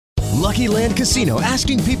Lucky Land Casino,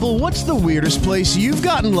 asking people, what's the weirdest place you've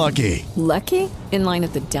gotten lucky? Lucky? In line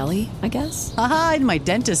at the deli, I guess? Aha, in my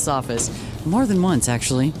dentist's office. More than once,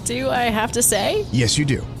 actually. Do I have to say? Yes, you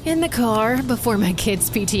do. In the car before my kids'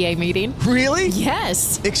 PTA meeting. Really?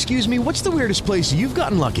 Yes. Excuse me, what's the weirdest place you've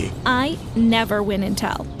gotten lucky? I never win and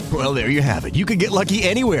tell. Well, there you have it. You can get lucky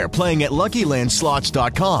anywhere, playing at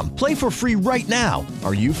LuckyLandSlots.com. Play for free right now.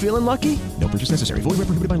 Are you feeling lucky? No purchase necessary. Void where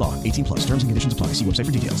prohibited by law. 18 plus. Terms and conditions apply. See website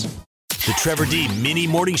for details. The Trevor D Mini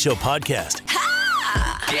Morning Show podcast.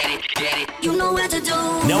 Get it. You know what to do.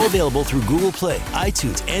 Now available through Google Play,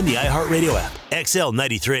 iTunes, and the iHeartRadio app.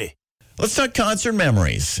 XL93. Let's talk concert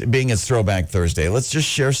memories. Being it's Throwback Thursday, let's just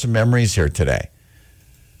share some memories here today.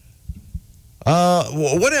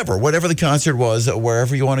 Whatever the concert was,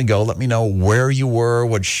 wherever you want to go, let me know where you were,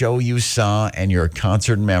 what show you saw, and your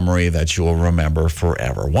concert memory that you will remember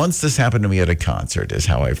forever. Once this happened to me at a concert is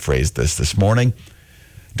how I phrased this morning.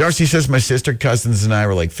 Darcy says my sister, cousins, and I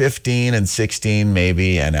were like 15 and 16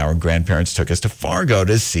 maybe, and our grandparents took us to Fargo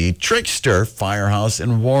to see Trickster, Firehouse,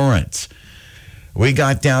 and Warrants. We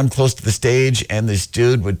got down close to the stage, and this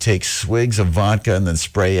dude would take swigs of vodka and then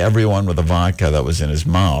spray everyone with the vodka that was in his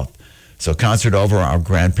mouth. So concert over, our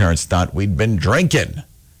grandparents thought we'd been drinking.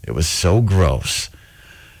 It was so gross.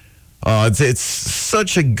 It's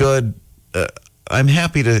such a good, I'm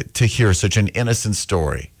happy to hear such an innocent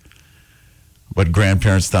story. But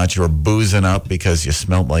grandparents thought you were boozing up because you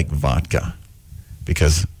smelled like vodka.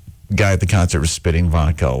 Because the guy at the concert was spitting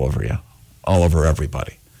vodka all over you, all over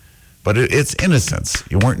everybody. But it's innocence.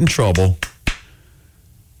 You weren't in trouble.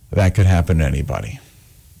 That could happen to anybody.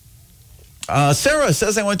 Sarah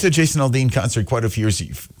says, I went to a Jason Aldean concert quite a few years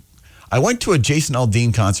ago. I went to a Jason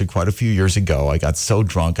Aldean concert quite a few years ago. I got so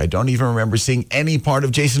drunk, I don't even remember seeing any part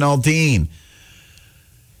of Jason Aldean.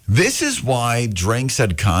 This is why drinks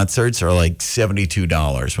at concerts are like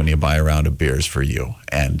 $72 when you buy a round of beers for you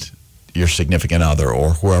and your significant other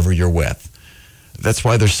or whoever you're with. That's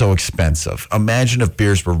why they're so expensive. Imagine if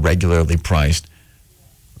beers were regularly priced,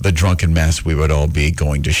 the drunken mess we would all be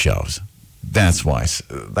going to shows. That's why,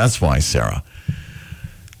 Sarah.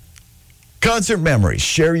 Concert memories.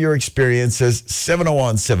 Share your experiences.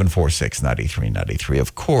 701-746-9393.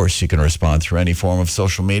 Of course, you can respond through any form of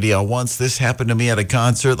social media. Once this happened to me at a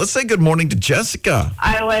concert. Let's say good morning to Jessica.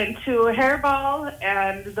 I went to a hairball,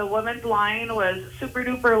 and the women's line was super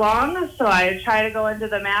duper long, so I tried to go into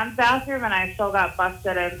the man's bathroom, and I still got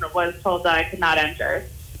busted and was told that I could not enter.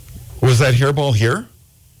 Was that hairball here?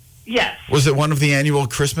 Yes. Was it one of the annual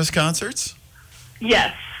Christmas concerts?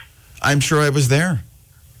 Yes. I'm sure I was there.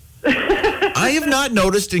 I have not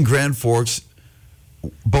noticed in Grand Forks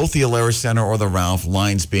both the Alara Center or the Ralph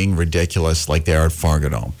lines being ridiculous like they are at Fargo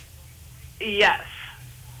Dome. Yes.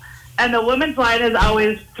 And the women's line is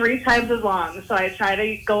always 3 times as long, so I try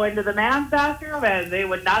to go into the man's bathroom, and they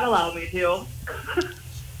would not allow me to.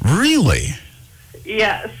 Really?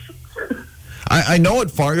 Yes. I know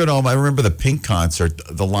at Fargo Dome, I remember the Pink concert,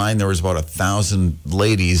 the line, there was about 1,000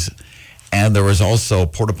 ladies, and there was also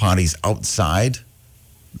porta potties outside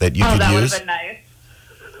that you could that use. Would have been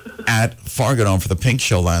nice. At Fargo Dome for the Pink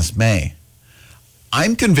show last May.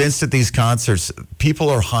 I'm convinced at these concerts, people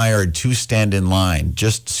are hired to stand in line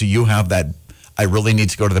just so you have that I really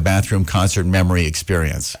need to go to the bathroom concert memory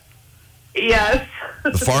experience. Yes.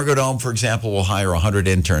 The Fargo Dome, for example, will hire 100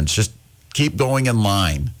 interns. Just keep going in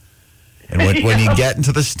line. And when you get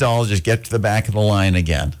into the stall, just get to the back of the line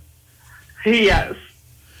again. Yes.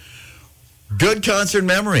 Good concert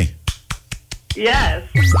memory. Yes.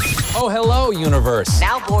 Oh, hello, universe.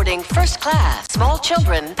 Now boarding first class, small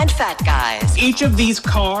children, and fat guys. Each of these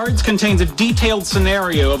cards contains a detailed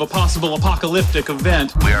scenario of a possible apocalyptic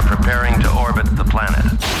event. We are preparing to orbit the planet.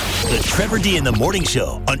 The Trevor D in the Morning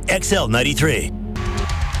Show on XL93.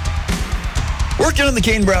 Working on the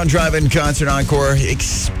Kane Brown Drive-In Concert Encore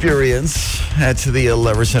experience at the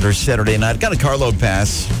Lever Center Saturday night. Got a carload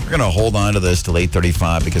pass. We're going to hold on to this till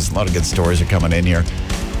 8:35 because a lot of good stories are coming in here.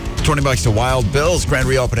 $20 to Wild Bill's grand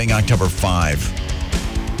reopening October 5.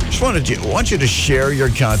 Just want you to share your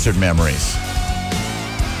concert memories.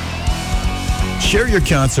 Share your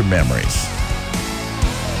concert memories.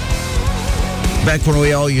 Back when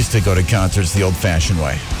we all used to go to concerts the old-fashioned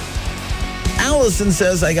way. Allison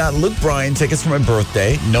says, I got Luke Bryan tickets for my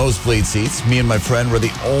birthday, nosebleed seats. Me and my friend were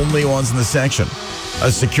the only ones in the section.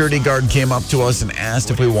 A security guard came up to us and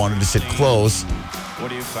asked if we wanted to sit close.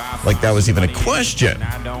 Like that was even a question.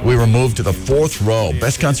 We were moved to the 4th row.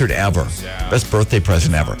 Best concert ever. Best birthday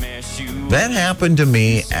present ever. That happened to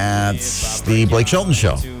me at the Blake Shelton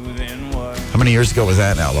show. How many years ago was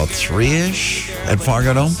that now? About 3-ish at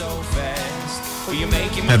Fargo Dome?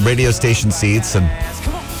 Had radio station seats, and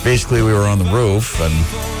Basically, we were on the roof and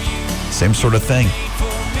same sort of thing.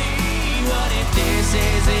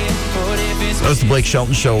 That was the Blake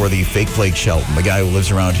Shelton show, where the fake Blake Shelton, the guy who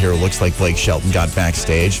lives around here who looks like Blake Shelton, got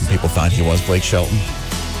backstage and people thought he was Blake Shelton.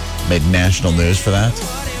 Made national news for that.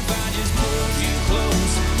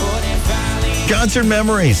 Concert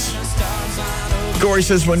memories. Corey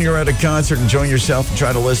says, when you're at a concert enjoying yourself and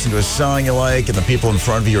try to listen to a song you like and the people in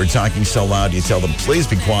front of you are talking so loud, you tell them, please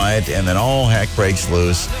be quiet, and then all heck breaks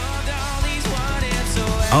loose.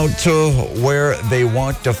 Out to where they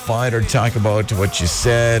want to fight or talk about what you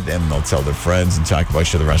said, and they'll tell their friends and talk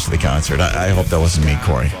about you the rest of the concert. I hope that wasn't me,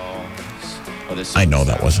 Corey. I know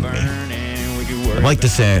that wasn't me. I'd like to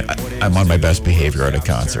say I'm on my best behavior at a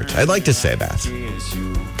concert. I'd like to say that.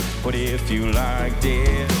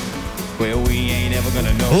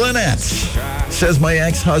 Lynette says, my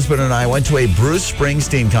ex-husband and I went to a Bruce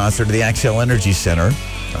Springsteen concert at the XL Energy Center.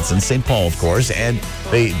 That's in St. Paul, of course, and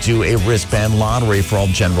they do a wristband lottery for all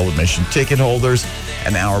general admission ticket holders.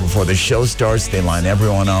 An hour before the show starts, they line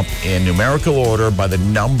everyone up in numerical order by the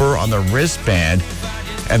number on the wristband,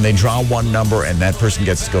 and they draw one number, and that person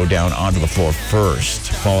gets to go down onto the floor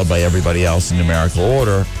first, followed by everybody else in numerical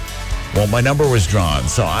order. Well, my number was drawn,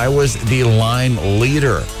 so I was the line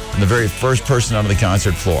leader, the very first person onto the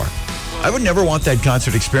concert floor. I would never want that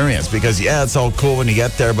concert experience because, yeah, it's all cool when you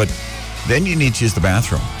get there, but then you need to use the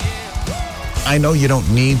bathroom. I know you don't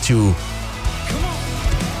need to,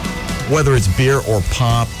 whether it's beer or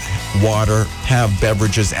pop, water, have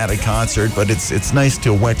beverages at a concert, but it's nice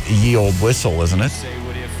to wet ye old whistle, isn't it?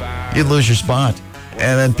 You'd lose your spot.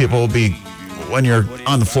 And then people will be, when you're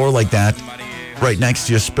on the floor like that, right next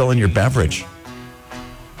to you, spilling your beverage.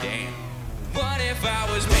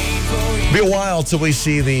 Be a while till we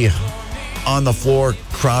see the on-the-floor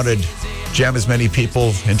crowded, jam as many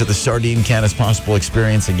people into the sardine can as possible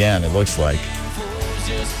experience again, it looks like.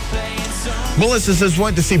 Melissa says,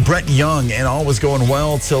 went to see Brett Young, and all was going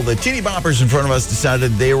well till the teeny boppers in front of us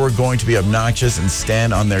decided they were going to be obnoxious and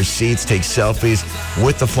stand on their seats, take selfies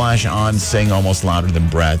with the flash on, sing almost louder than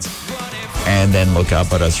Brett, and then look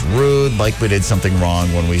up at us rude like we did something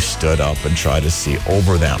wrong when we stood up and tried to see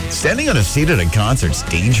over them. Standing on a seat at a concert's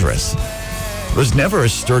dangerous. There's never a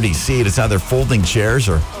sturdy seat. It's either folding chairs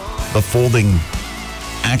or the folding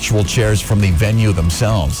actual chairs from the venue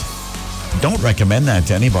themselves. Don't recommend that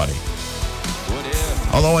to anybody.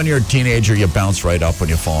 Although when you're a teenager, you bounce right up when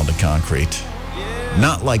you fall into concrete.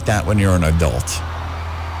 Not like that when you're an adult.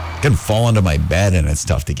 I can fall into my bed and it's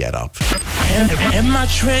tough to get up. Am I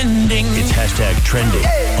trending? It's hashtag trending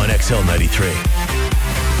on XL93.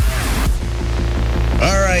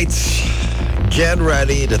 All right. Get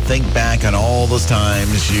ready to think back on all those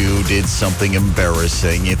times you did something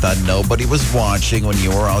embarrassing. You thought nobody was watching when you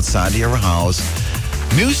were outside of your house.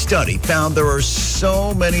 New study found there are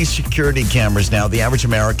so many security cameras now. The average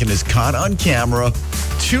American is caught on camera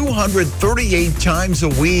 238 times a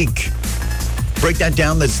week. Break that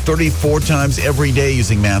down, that's 34 times every day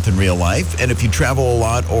using math in real life. And if you travel a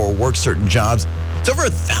lot or work certain jobs, it's over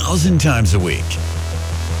 1,000 times a week.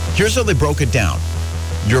 Here's how they broke it down.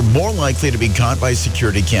 You're more likely to be caught by a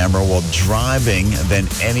security camera while driving than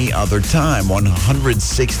any other time,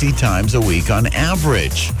 160 times a week on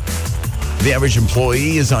average. The average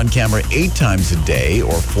employee is on camera 8 times a day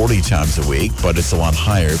or 40 times a week, but it's a lot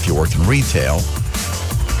higher if you work in retail.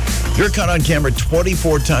 You're caught on camera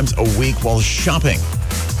 24 times a week while shopping.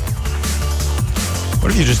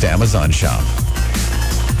 What if you just Amazon shop?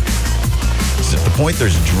 At the point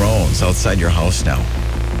there's drones outside your house now,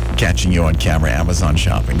 catching you on camera Amazon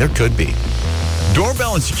shopping. There could be.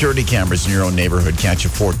 Doorbell and security cameras in your own neighborhood catch you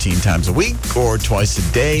 14 times a week or twice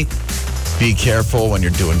a day. Be careful when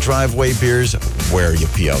you're doing driveway beers, where you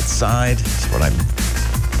pee outside. That's what I'm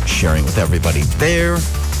sharing with everybody there.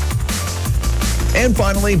 And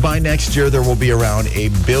finally, by next year, there will be around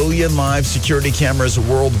 1 billion live security cameras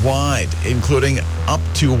worldwide, including up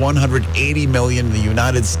to 180 million in the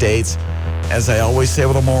United States. As I always say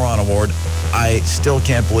with a Moron Award, I still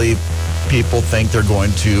can't believe people think they're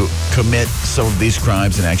going to commit some of these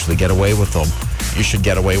crimes and actually get away with them. You should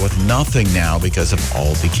get away with nothing now because of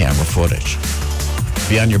all the camera footage.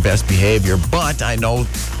 Be on your best behavior, but I know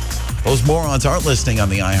those morons aren't listening on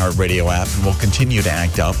the iHeartRadio app and will continue to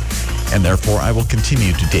act up, and therefore I will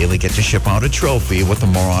continue to daily get to ship out a trophy with the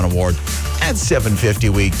Moron Award at 7:50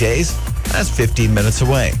 weekdays. That's 15 minutes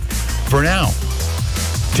away. For now,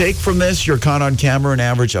 take from this, you're caught on camera an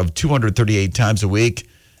average of 238 times a week.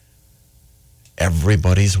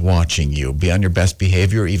 Everybody's watching you. Be on your best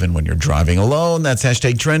behavior even when you're driving alone. That's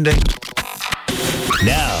hashtag trending.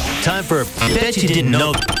 Now, time for Bet You Didn't Know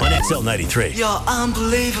on XL93. You're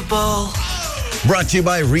unbelievable. Brought to you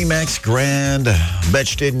by Remax Grand. Bet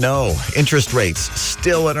you didn't know. Interest rates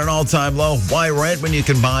still at an all-time low. Why rent when you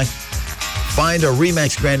can buy? Find a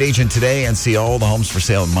Remax Grand agent today and see all the homes for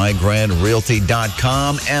sale at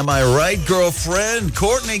mygrandrealty.com. Am I right, girlfriend?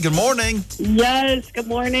 Courtney, good morning. Yes, good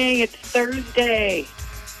morning. It's Thursday.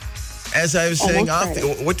 As I was saying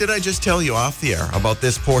what did I just tell you off the air about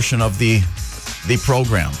this portion of the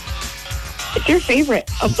program? It's your favorite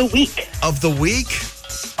of the week. Of the week?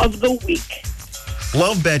 Of the week.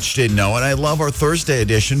 Love Bet You Didn't Know, and I love our Thursday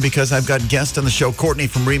edition because I've got guest on the show, Courtney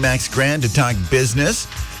from Remax Grand, to talk business,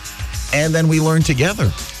 and then we learn together.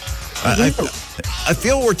 I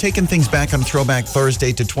feel we're taking things back on Throwback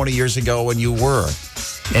Thursday to 20 years ago when you were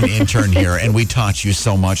an intern here, and we taught you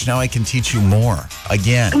so much. Now I can teach you more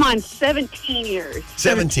again. Come on, 17 years.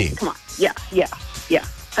 17. Come on. Yeah.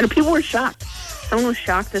 And people were shocked. Someone was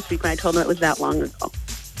shocked this week when I told them it was that long ago.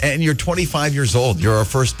 And you're 25 years old. You're our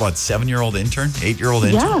first, 7-year-old intern? 8-year-old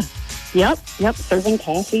intern? Yeah. Yep. Serving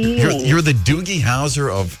coffee. You're the Doogie Howser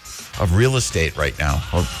of real estate right now.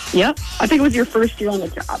 Yep. I think it was your first year on the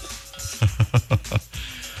job.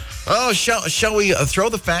 Oh, shall we throw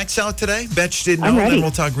the facts out today? Bet you didn't know, I'm ready. Then we'll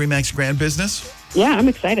talk Remax Grand business. Yeah, I'm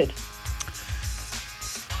excited.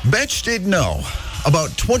 Bet you didn't know. About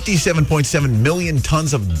 27.7 million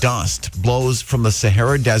tons of dust blows from the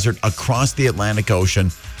Sahara Desert across the Atlantic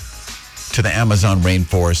Ocean to the Amazon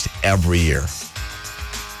rainforest every year.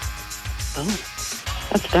 Oh,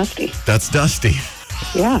 that's dusty. That's dusty.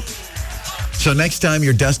 Yeah. So next time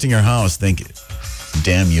you're dusting your house, think,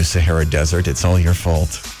 damn you, Sahara Desert, it's all your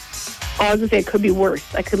fault. Oh, I was going to say, it could be worse.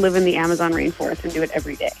 I could live in the Amazon rainforest and do it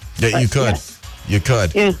every day. Yeah, you could. Yeah. You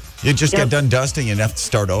could. Yeah. You'd just get done dusting and have to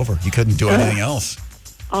start over. You couldn't do anything else.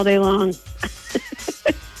 All day long.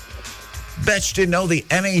 Bet you didn't know the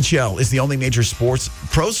NHL is the only major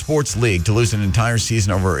pro sports league to lose an entire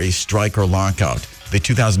season over a strike or lockout. The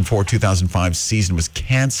 2004-2005 season was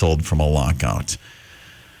canceled from a lockout.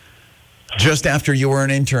 Just after you were an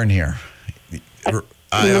intern here.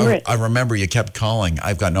 I remember you kept calling,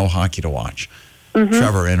 I've got no hockey to watch. Mm-hmm.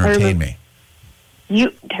 Trevor entertained me.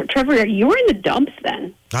 Trevor, you were in the dumps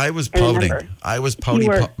then. I was pouting. I was pouty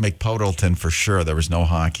McPodleton for sure. There was no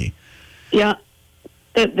hockey. Yeah.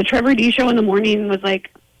 The Trevor D show in the morning was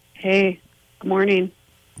like, hey, good morning.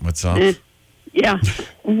 What's up? Yeah.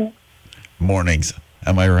 Mm-hmm. Mornings.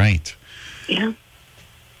 Am I right? Yeah.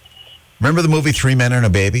 Remember the movie 3 Men and a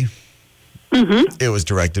Baby? Mm-hmm. It was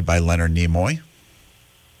directed by Leonard Nimoy.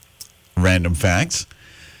 Random facts.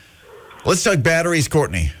 Let's talk batteries,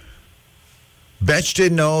 Courtney. Bet you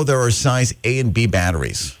didn't know there are size A and B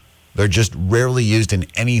batteries. They're just rarely used in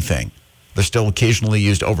anything. They're still occasionally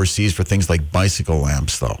used overseas for things like bicycle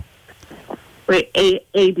lamps, though. Wait,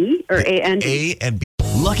 A-B or A-N-D? A and B.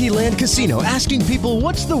 Lucky Land Casino, asking people,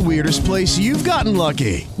 what's the weirdest place you've gotten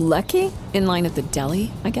lucky? Lucky? In line at the deli,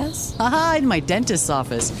 I guess? Aha, in my dentist's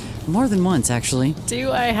office. More than once, actually.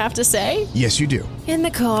 Do I have to say? Yes, you do. In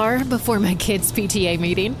the car before my kids' PTA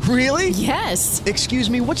meeting. Really? Yes. Excuse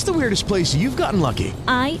me, what's the weirdest place you've gotten lucky?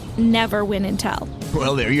 I never win and tell.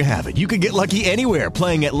 Well, there you have it. You can get lucky anywhere,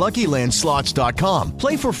 playing at LuckyLandSlots.com.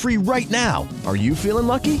 Play for free right now. Are you feeling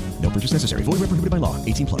lucky? No purchase necessary. Void where prohibited by law.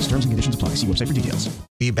 18+. Terms and conditions apply. See website for details.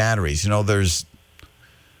 B batteries. You know, there's...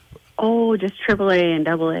 Oh, just AAA and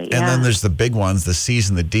AA. And then there's the big ones, the C's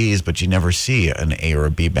and the D's, but you never see an A or a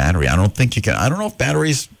B battery. I don't think you can. I don't know if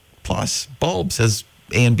Batteries Plus Bulbs has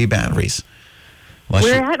A and B batteries.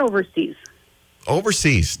 We're at overseas.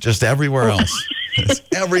 Overseas, just everywhere else. It's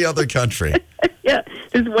every other country. Yeah,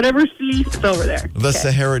 there's whatever sea is over there. The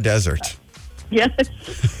Sahara Desert. Yes.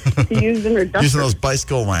 Using those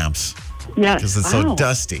bicycle lamps. Yeah. Because it's so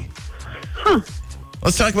dusty. Huh.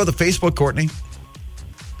 Let's talk about the Facebook, Courtney.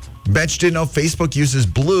 Bet you didn't know Facebook uses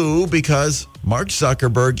blue because Mark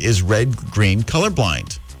Zuckerberg is red-green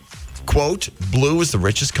colorblind. Quote, blue is the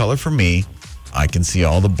richest color for me. I can see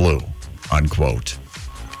all the blue, unquote.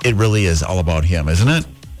 It really is all about him, isn't it?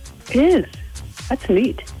 It is. That's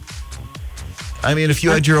neat. I mean, if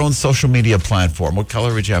you had your own social media platform, what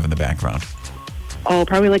color would you have in the background? Oh,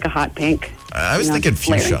 probably like a hot pink. I was thinking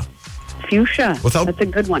fuchsia. Fuchsia. That's a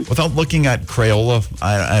good one. Without looking at Crayola,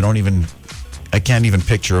 I can't even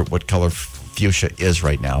picture what color fuchsia is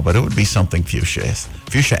right now, but it would be something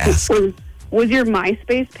fuchsia-esque. Was your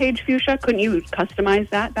MySpace page fuchsia? Couldn't you customize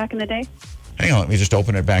that back in the day? Hang on, let me just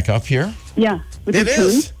open it back up here. Yeah. It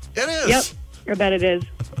is. It is. Yep. I bet it is.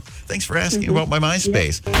 Thanks for asking about my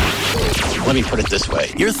MySpace. Let me put it this way.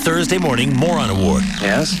 Your Thursday morning Moron Award.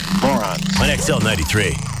 Yes? Moron. On XL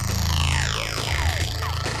 93.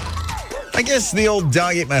 I guess the old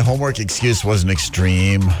dog ate my homework excuse wasn't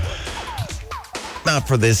extreme. not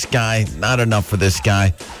for this guy. Not enough for this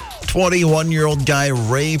guy. 21-year-old guy,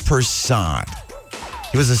 Ray Persad.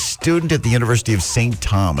 He was a student at the University of St.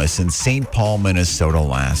 Thomas in St. Paul, Minnesota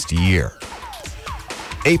last year.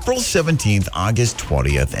 April 17th, August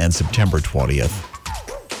 20th, and September 20th,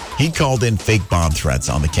 he called in fake bomb threats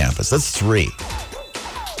on the campus. That's 3.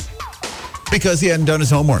 Because he hadn't done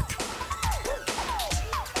his homework.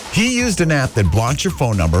 He used an app that blocked your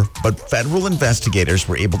phone number, but federal investigators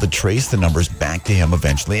were able to trace the numbers back to him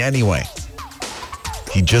eventually anyway.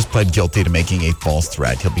 He just pled guilty to making a false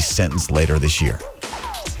threat. He'll be sentenced later this year.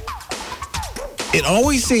 It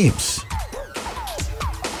always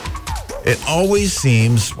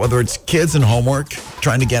seems, whether it's kids and homework,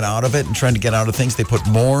 trying to get out of it and trying to get out of things, they put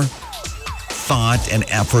more thought and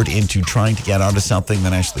effort into trying to get out of something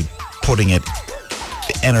than actually putting the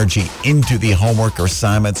energy into the homework or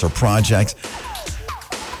assignments or projects.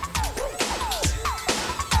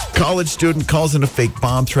 College student calls in a fake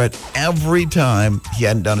bomb threat every time he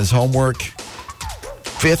hadn't done his homework.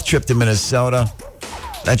 5th trip to Minnesota.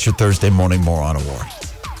 That's your Thursday Morning Moron Award.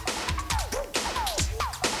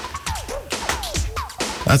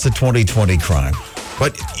 That's a 2020 crime.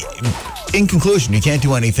 But in conclusion, you can't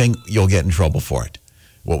do anything. You'll get in trouble for it.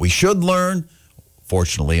 What we should learn,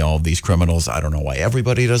 fortunately, all of these criminals, I don't know why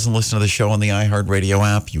everybody doesn't listen to the show on the iHeartRadio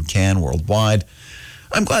app. You can worldwide.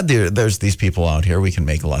 I'm glad there's these people out here we can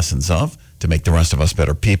make lessons of to make the rest of us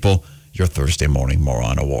better people. Your Thursday Morning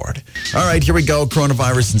Moron Award. All right, here we go.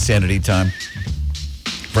 Coronavirus insanity time.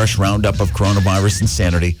 Fresh roundup of coronavirus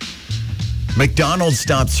insanity. McDonald's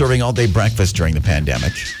stopped serving all-day breakfast during the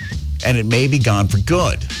pandemic, and it may be gone for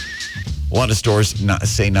good. A lot of stores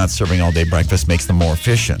say not serving all-day breakfast makes them more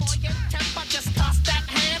efficient.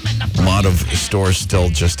 A lot of stores still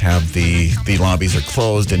just have the lobbies are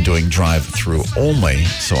closed and doing drive-through only,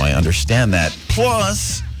 so I understand that.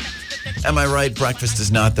 Plus, am I right? Breakfast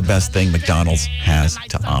is not the best thing McDonald's has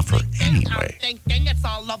to offer anyway.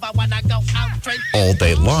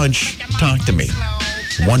 All-day lunch, talk to me.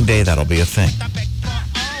 One day that'll be a thing.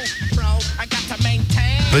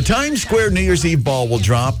 The Times Square New Year's Eve ball will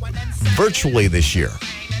drop virtually this year.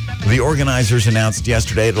 The organizers announced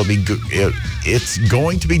yesterday it's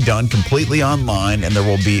going to be done completely online, and there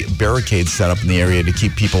will be barricades set up in the area to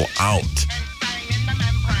keep people out.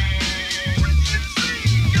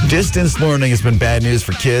 Distance learning has been bad news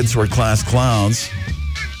for kids who are class clowns.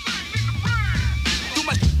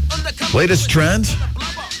 Latest trend?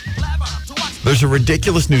 There's a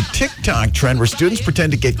ridiculous new TikTok trend where students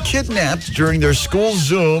pretend to get kidnapped during their school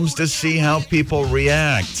Zooms to see how people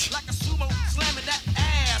react.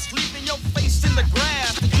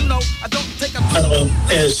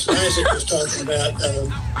 As Isaac was talking about,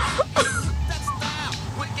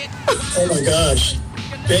 oh my gosh,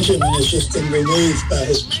 Benjamin has just been removed by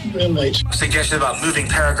his roommates. Suggestion about moving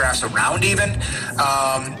paragraphs around even.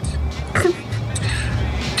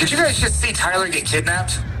 Did you guys just see Tyler get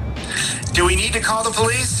kidnapped? Do we need to call the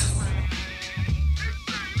police?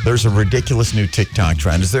 There's a ridiculous new TikTok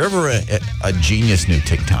trend. Is there ever a genius new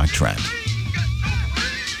TikTok trend?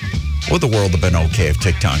 Would the world have been okay if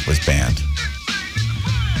TikTok was banned?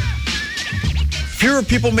 Fewer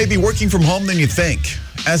people may be working from home than you think.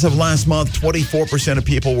 As of last month, 24% of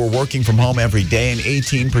people were working from home every day and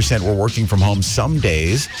 18% were working from home some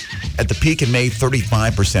days. At the peak in May,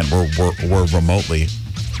 35% were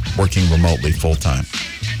working remotely full-time.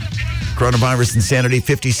 Coronavirus insanity,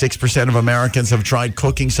 56% of Americans have tried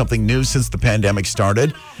cooking something new since the pandemic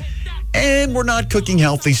started. And we're not cooking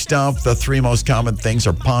healthy stuff. The 3 most common things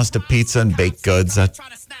are pasta, pizza, and baked goods. That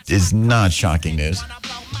is not shocking news.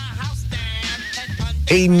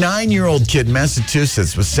 A 9-year-old kid in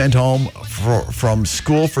Massachusetts was sent home from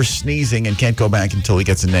school for sneezing and can't go back until he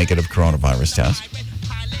gets a negative coronavirus test.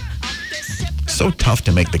 So tough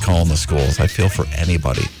to make the call in the schools. I feel for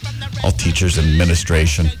anybody, all teachers and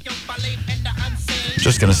administration. I'm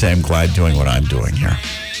just going to say I'm glad doing what I'm doing here.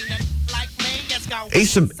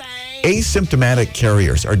 Asymptomatic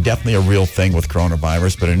carriers are definitely a real thing with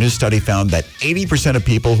coronavirus, but a new study found that 80% of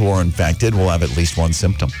people who are infected will have at least one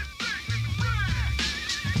symptom.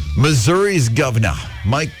 Missouri's governor,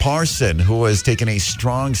 Mike Parson, who has taken a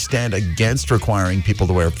strong stand against requiring people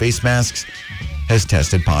to wear face masks, has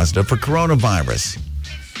tested positive for coronavirus.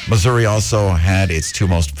 Missouri also had its 2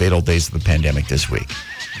 most fatal days of the pandemic this week.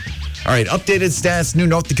 All right, updated stats, new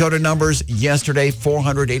North Dakota numbers. Yesterday,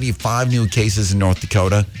 485 new cases in North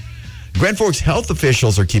Dakota. Grand Forks health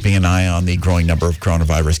officials are keeping an eye on the growing number of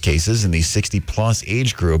coronavirus cases in the 60-plus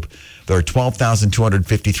age group. There are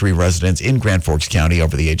 12,253 residents in Grand Forks County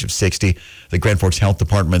over the age of 60. The Grand Forks Health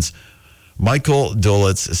Department's Michael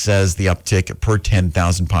Dulitz says the uptick per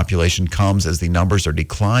 10,000 population comes as the numbers are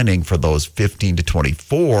declining for those 15 to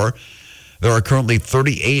 24. There are currently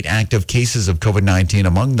 38 active cases of COVID-19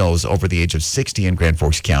 among those over the age of 60 in Grand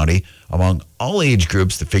Forks County. Among all age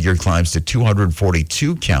groups, the figure climbs to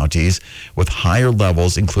 242 counties with higher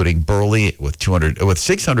levels, including Burley with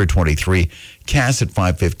 623, Cass at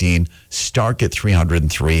 515, Stark at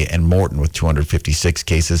 303, and Morton with 256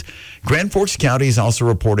 cases. Grand Forks County is also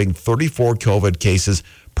reporting 34 COVID cases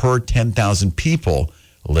per 10,000 people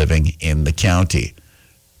living in the county.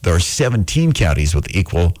 There are 17 counties with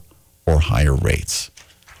equal or higher rates.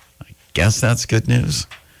 I guess that's good news.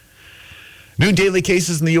 New daily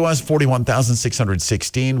cases in the U.S.,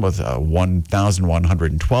 41,616 with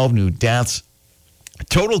 1,112 new deaths.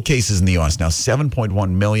 Total cases in the U.S. now 7.1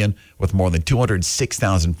 million with more than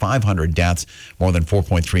 206,500 deaths. More than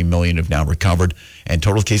 4.3 million have now recovered. And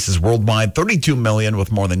total cases worldwide, 32 million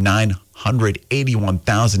with more than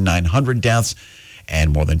 981,900 deaths.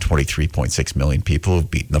 And more than 23.6 million people have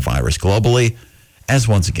beaten the virus globally. As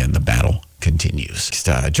once again, the battle continues.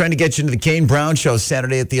 Trying to get you into the Kane Brown Show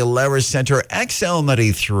Saturday at the Alerus Center,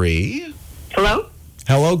 XL93. Hello?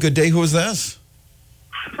 Hello, good day. Who is this?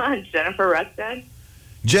 Jennifer Rustad.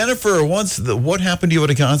 Jennifer, what happened to you at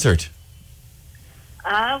a concert?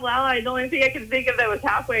 Well, the only thing I could think of that was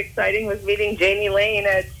halfway exciting was meeting Janie Lane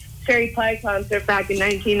at Cherry Pie concert back in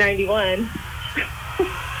 1991.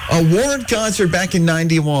 A Warrant concert back in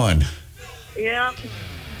 91. Yeah.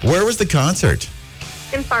 Where was the concert?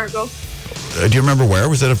 In Fargo. Do you remember where?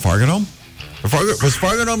 Was it at Fargo Dome? Was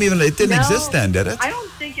Fargo Dome even, it didn't exist then, did it? I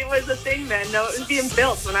don't think it was a thing then. No, it was being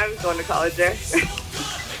built when I was going to college there.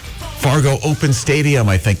 Fargo Open Stadium,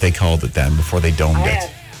 I think they called it then before they domed I it.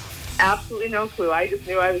 had absolutely no clue. I just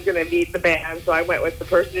knew I was going to meet the band, so I went with the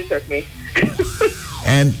person who took me.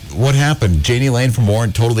 And what happened? Janie Lane from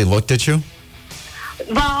Warrant totally looked at you?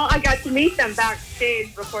 Well, I got to meet them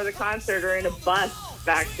backstage before the concert or in a bus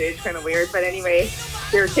backstage, kind of weird. But anyway,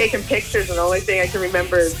 they were taking pictures, and the only thing I can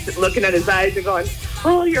remember is looking at his eyes and going,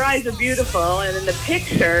 "Oh, your eyes are beautiful." And in the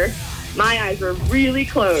picture, my eyes were really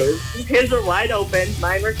closed. His were wide open.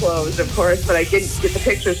 Mine were closed, of course, but I didn't get the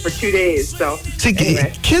pictures for 2 days. So, see,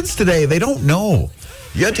 anyway. Kids today, they don't know.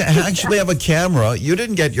 You had to actually have a camera. You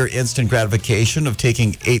didn't get your instant gratification of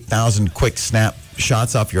taking 8,000 quick snap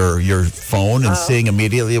shots off your phone and seeing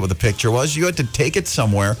immediately what the picture was. You had to take it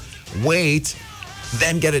somewhere, wait,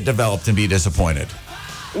 then get it developed and be disappointed.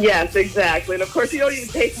 Yes, exactly. And of course, you don't even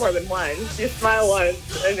take more than one. You smile once,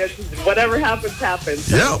 and it's whatever happens, happens.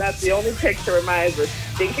 So yeah. That's the only picture where my eyes were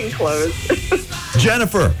stinking closed.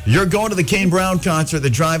 Jennifer, you're going to the Kane Brown concert, the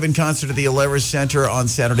drive-in concert at the Alerus Center on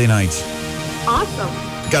Saturday night. Awesome.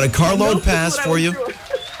 Got a carload pass for you.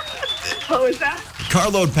 What was that?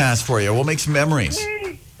 Carload pass for you. We'll make some memories.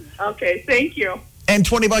 Yay. Okay, thank you. And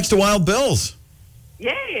 $20 to Wild Bill's.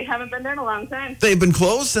 Yay, haven't been there in a long time. They've been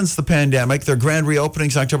closed since the pandemic. Their grand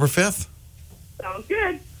reopening's October 5th. Sounds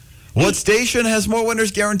good. What station has more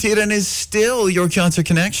winners guaranteed and is still your concert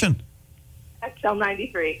connection?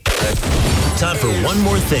 XL93. Time for one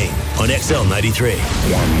more thing on XL93.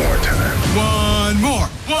 One more time. One more.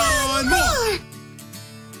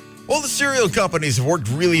 Well, the cereal companies have worked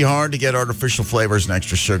really hard to get artificial flavors and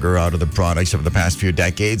extra sugar out of the products over the past few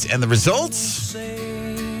decades. And the results?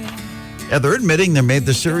 Yeah, they're admitting they made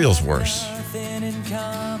the cereals worse.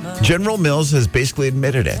 General Mills has basically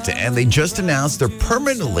admitted it, and they just announced they're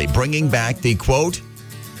permanently bringing back the, quote,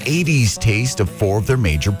 80s taste of 4 of their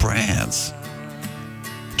major brands.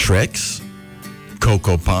 Trix,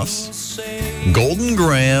 Cocoa Puffs, Golden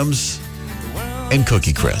Grahams, and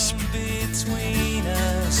Cookie Crisp.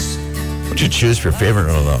 What'd you choose for your favorite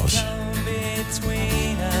of those? I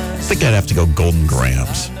think I'd have to go Golden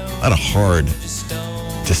Grahams. Not a hard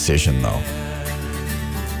decision, though.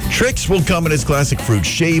 Trix will come in its classic fruit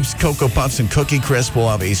shapes. Cocoa Puffs and Cookie Crisp will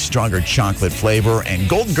have a stronger chocolate flavor, and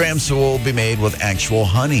Golden Grahams will be made with actual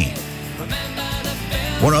honey.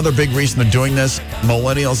 One other big reason they're doing this,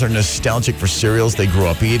 millennials are nostalgic for cereals they grew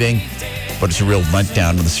up eating, but it's a real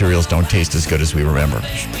letdown when the cereals don't taste as good as we remember.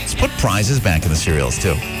 Let's put prizes back in the cereals,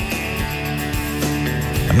 too.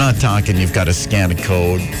 I'm not talking you've got to scan a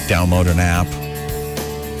code, download an app.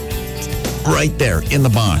 Right there in the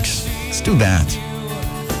box. Let's do that.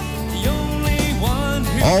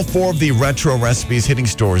 All 4 of the retro recipes hitting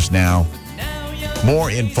stores now. More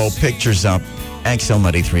info, pictures up,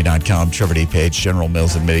 XL93.com, Trevor D. Page, General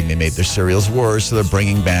Mills admitting they made their cereals worse, so they're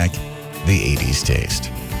bringing back the 80s taste.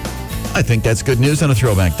 I think that's good news on a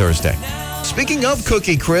Throwback Thursday. Speaking of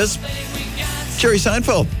Cookie Crisp, Jerry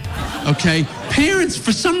Seinfeld Okay? Parents,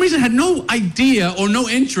 for some reason, had no idea or no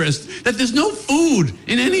interest that there's no food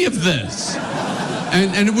in any of this.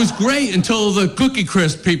 And it was great until the Cookie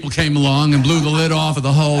Crisp people came along and blew the lid off of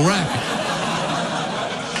the whole racket.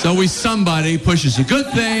 It's always somebody pushes a good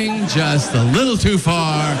thing just a little too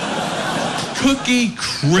far. Cookie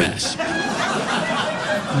Crisp.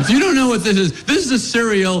 If you don't know what this is a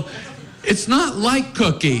cereal. It's not like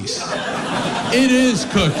cookies. It is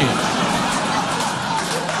cookies.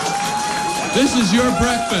 This is your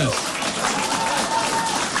breakfast.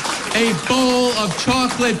 A bowl of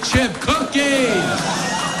chocolate chip cookies.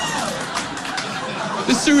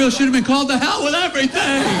 This cereal should have been called The Hell with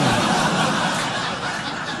Everything.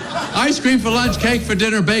 Ice cream for lunch, cake for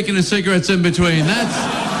dinner, bacon and cigarettes in between.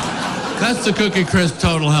 That's the Cookie Crisp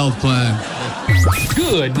Total Health Plan.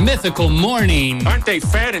 Good mythical morning. Aren't they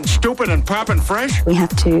fat and stupid and popping fresh? We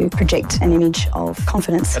have to project an image of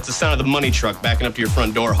confidence. That's the sound of the money truck backing up to your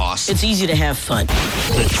front door, Hoss. It's easy to have fun.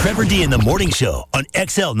 The Trevor D in the Morning Show on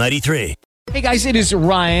XL 93. Hey guys, it is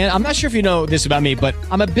Ryan. I'm not sure if you know this about me, but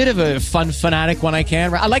I'm a bit of a fun fanatic when I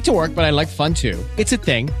can. I like to work, but I like fun too. It's a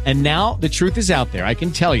thing. And now the truth is out there. I can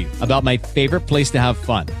tell you about my favorite place to have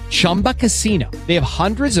fun. Chumba Casino. They have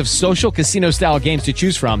hundreds of social casino style games to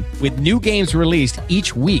choose from with new games released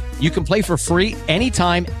each week. You can play for free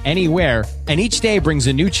anytime, anywhere. And each day brings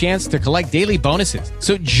a new chance to collect daily bonuses.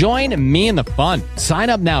 So join me in the fun. Sign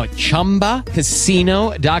up now at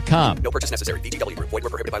ChumbaCasino.com. No purchase necessary. VGW. Void where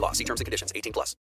prohibited by law. See terms and conditions. 18+.